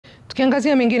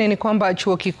Tukiangazia mengine ni kwamba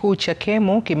Chuo Kikuu cha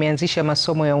KEMU kimeanzisha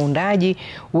masomo ya uundaji,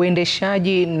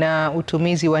 uendeshaji na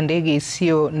utumizi wa ndege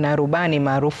isiyo na rubani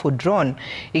maarufu drone,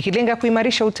 ikilenga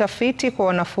kuimarisha utafiti kwa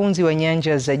wanafunzi wa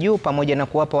nyanja za juu pamoja na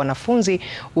kuwapa wanafunzi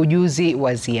ujuzi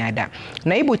wa ziada.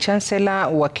 Naibu Chancellor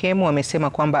wa KEMU amesema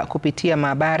kwamba kupitia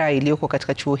maabara iliyoko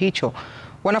katika chuo hicho,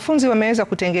 wanafunzi wameweza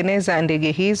kutengeneza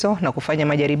ndege hizo na kufanya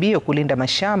majaribio kulinda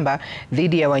mashamba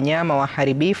dhidi ya wanyama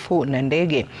waharibifu na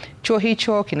ndege. Chuo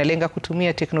hicho kinalenga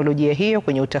kutumia teknolojia hiyo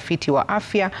kwenye utafiti wa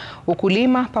afya,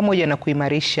 ukulima pamoja na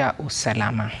kuimarisha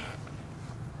usalama.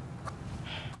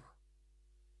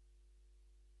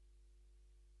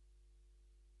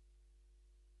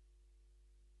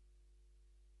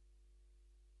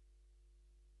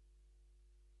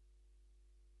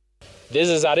 This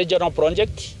is a regional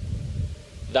project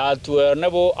that will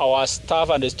enable our staff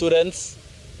and the students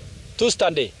to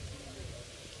study,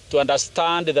 to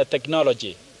understand the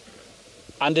technology,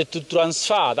 and to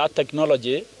transfer that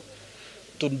technology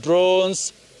to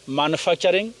drones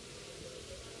manufacturing,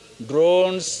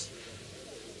 drones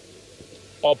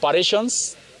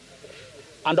operations,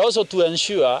 and also to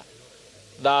ensure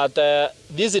that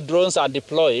these drones are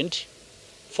deployed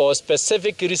for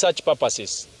specific research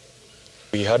purposes.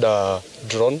 We had a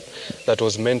drone that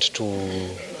was meant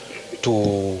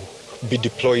to be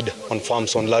deployed on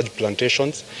farms, on large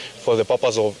plantations, for the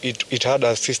purpose of it had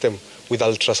a system with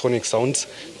ultrasonic sounds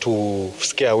to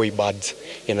scare away birds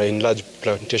in large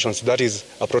plantations. That is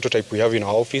a prototype we have in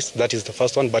our office. That is the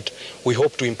first one, but we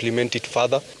hope to implement it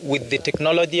further. With the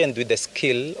technology and with the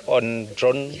skill on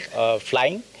drone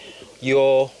flying, we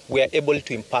are able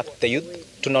to impact the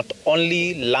youth to not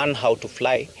only learn how to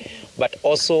fly, but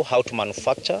also how to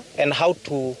manufacture and how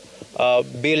to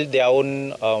build their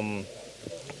own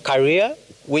career,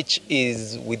 which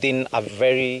is within a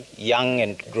very young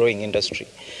and growing industry.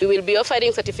 We will be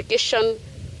offering certification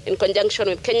in conjunction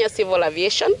with Kenya Civil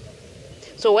Aviation.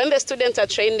 So when the students are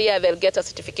trained here, they'll get a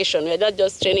certification. We're not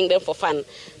just training them for fun.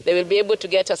 They will be able to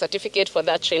get a certificate for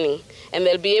that training. And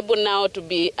they'll be able now to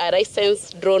be a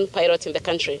licensed drone pilot in the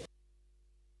country.